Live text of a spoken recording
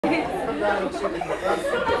I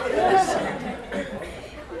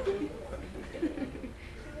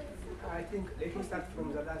think let me start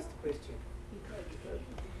from the last question.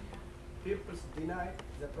 People deny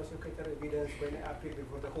the prosecutor evidence when they appear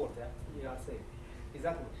before the court. Yeah? You are saying. Is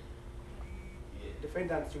that what? Yeah.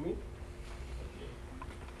 Defendants, you mean?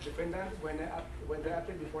 Defendants, when they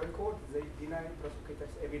appear before a court, they deny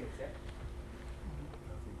prosecutor's evidence. Yeah?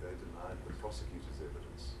 I think they denied the prosecutor's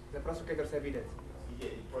evidence. The prosecutor's evidence. Yeah,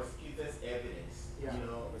 the prosecutor's evidence. Yeah. You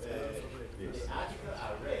know, Yes. the article I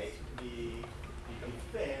read, the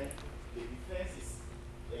defense is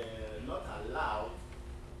not allowed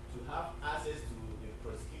to have access to the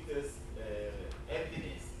prosecutor's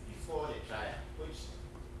evidence before the trial,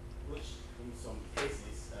 which in some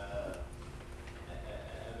cases,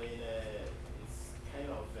 it's kind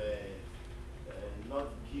of not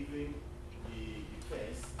giving the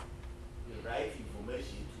defense the right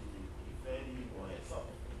information to defend him or herself.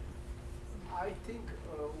 I think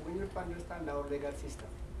we need to understand our legal system.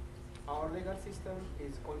 Our legal system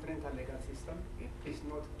is continental legal system. It's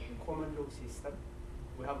not common law system.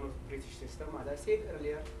 We have not British system. As I said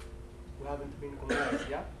earlier, we haven't been colonized,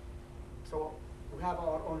 yeah? So we have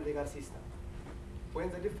our own legal system. When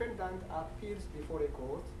the defendant appears before a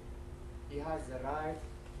court, he has the right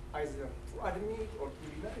either to admit or to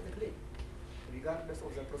deny the claim, regardless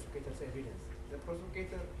of the prosecutor's evidence. The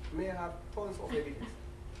prosecutor may have tons of evidence.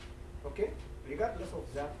 Okay? Regardless of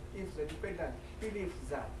that, if the defendant believes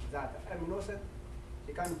that I'm innocent,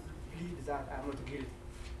 he can plead that I'm not guilty.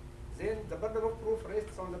 Then the burden of proof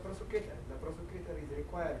rests on the prosecutor. The prosecutor is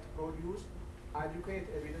required to produce adequate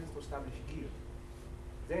evidence to establish guilt.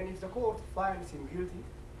 Then if the court finds him guilty,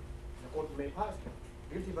 the court may pass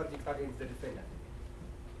guilty verdict against the defendant.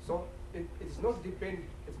 So it's not depend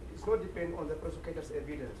on the prosecutor's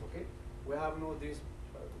evidence, okay? We have no this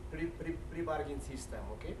pre-bargain system,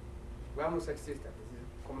 okay? We have no such system. This is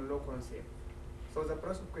a common law concept. So the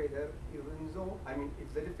prosecutor,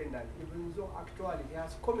 if the defendant, even though actually he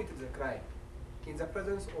has committed the crime in the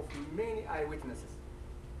presence of many eyewitnesses,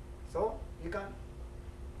 so he can,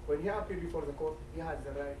 when he appears before the court, he has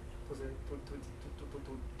the right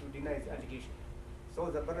to deny the allegation.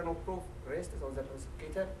 So the burden of proof rests on the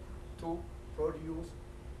prosecutor to produce,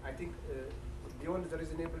 I think, beyond the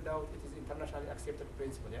reasonable doubt, it is internationally accepted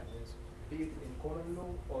principle, yeah? Yes. Be it in common law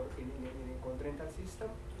or in a continental system,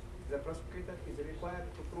 the prosecutor is required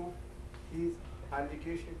to prove his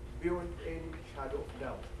allegation beyond any shadow of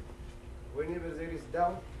doubt. Whenever there is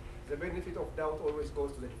doubt, the benefit of doubt always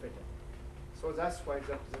goes to the defendant. So that's why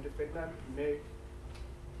the defendant may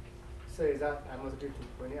say that I'm not guilty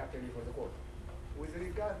when he appears before the court. With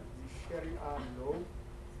regard to the Sharia law,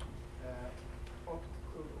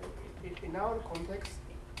 in our context,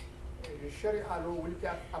 the Sharia law will be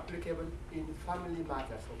applicable in family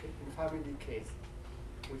matters, okay, in family case,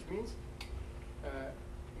 which means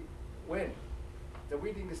when the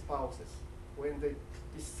wedding spouses, when they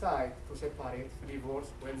decide to separate, to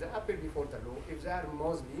divorce, when they appear before the law, if they are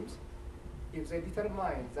Muslims, if they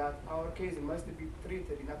determine that our case must be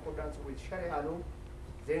treated in accordance with Sharia law,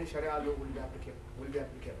 then Sharia law will be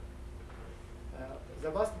applicable. The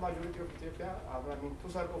vast majority of Ethiopia,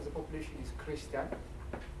 two-thirds of the population is Christian,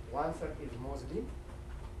 one-third is Muslim,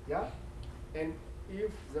 yeah? And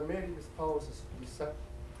if the married spouses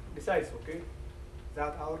decides, okay,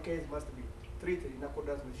 that our case must be treated in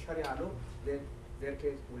accordance with Sharia law, then their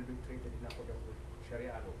case will be treated in accordance with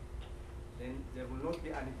Sharia law. Then there will not be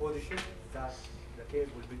any position that the case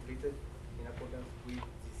will be treated in accordance with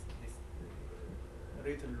this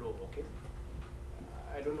written law, okay?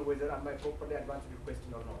 I don't know whether I might properly advance your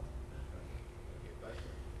question or not.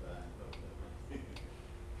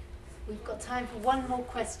 We've got time for one more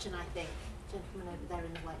question, I think. Gentleman over there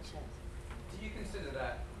in the white shirt. Do you consider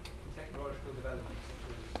that technological developments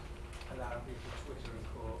such as allowing people to Twitter in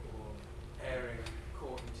court or airing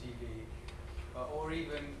court and TV, or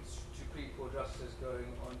even Supreme Court justices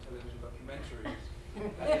going on television documentaries,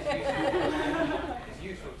 is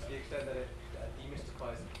useful to the extent that it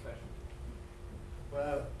demystifies the profession?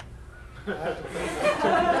 Well, I have to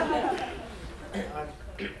I've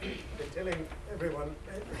been telling everyone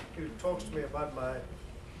who talks to me about my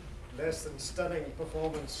less than stunning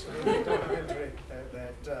performance in the documentary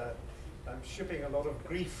that I'm shipping a lot of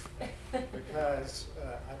grief because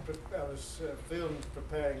I was filmed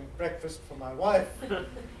preparing breakfast for my wife.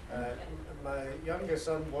 My younger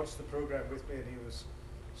son watched the program with me and he was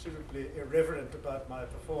suitably irreverent about my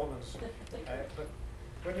performance. But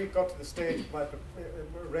when we got to the stage of my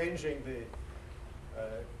arranging the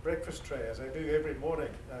breakfast tray, as I do every morning,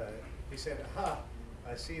 he said, "Aha,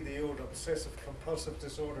 I see the old obsessive compulsive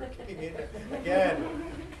disorder kicking in again."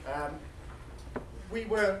 we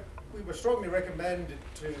were strongly recommended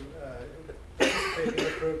to participate in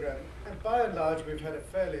the program, and by and large we've had a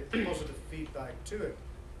fairly positive feedback to it.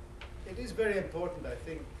 It is very important, I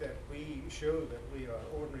think, that we show that we are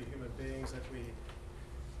ordinary human beings, that we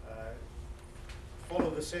follow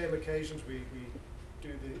the same occasions, we do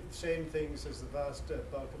the same things as the vast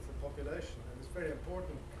bulk of the population. And it's very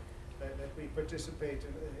important that we participate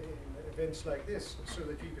in events like this, so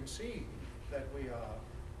that you can see that we are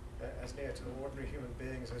as near to ordinary human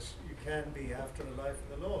beings as you can be after a life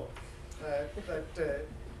in the law.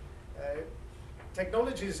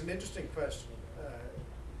 Technology is an interesting question.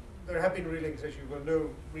 There have been rulings, as you will know,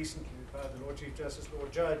 recently by the Lord Chief Justice,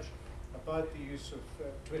 Lord Judge, about the use of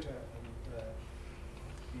Twitter and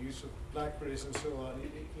the use of Blackberries and so on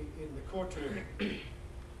in the courtroom.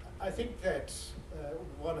 I think that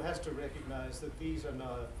one has to recognize that these are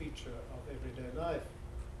now a feature of everyday life,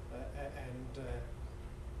 and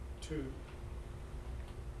to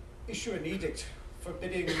issue an edict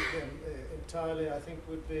forbidding them entirely, I think,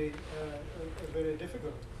 would be very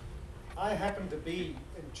difficult. I happen to be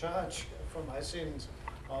in charge, for my sins,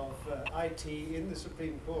 of IT in the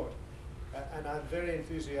Supreme Court, and I'm very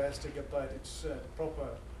enthusiastic about its proper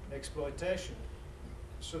exploitation.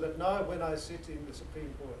 So that now when I sit in the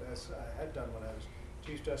Supreme Court, as I had done when I was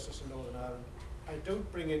Chief Justice in Northern Ireland, I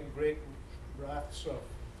don't bring in great rafts of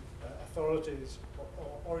authorities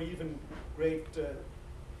or even great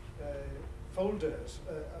folders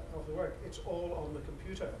of the work. It's all on the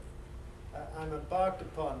computer. I'm embarked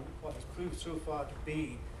upon what has proved so far to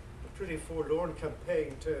be a pretty forlorn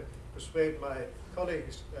campaign to persuade my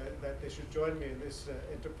colleagues that they should join me in this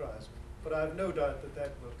enterprise. But I have no doubt that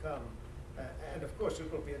that will come. And of course it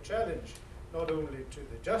will be a challenge not only to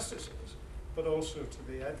the justices but also to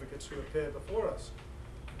the advocates who appear before us.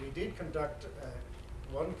 We did conduct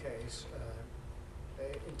one case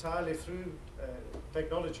entirely through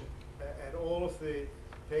technology, and all of the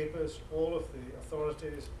papers, all of the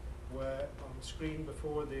authorities were on screen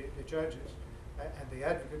before the judges, and the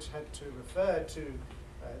advocates had to refer to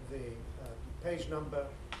the page number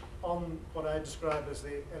on what I describe as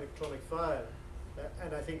the electronic file.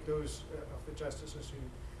 And I think those of the justices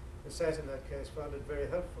who sat in that case found it very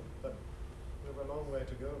helpful, but we have a long way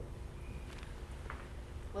to go.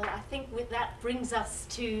 Well, I think that brings us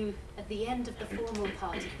to at the end of the formal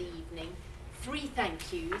part of the evening. 3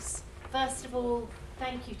 thank yous. First of all,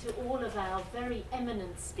 thank you to all of our very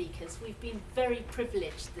eminent speakers. We've been very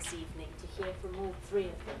privileged this evening to hear from all 3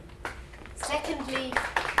 of them. Secondly,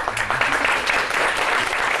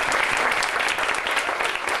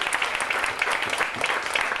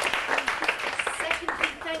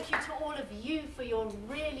 thank you to all of you for your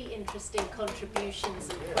really interesting contributions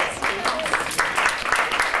and questions.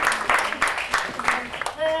 And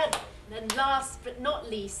third, and last but not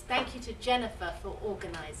least, thank you to Jennifer for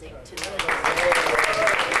organising tonight.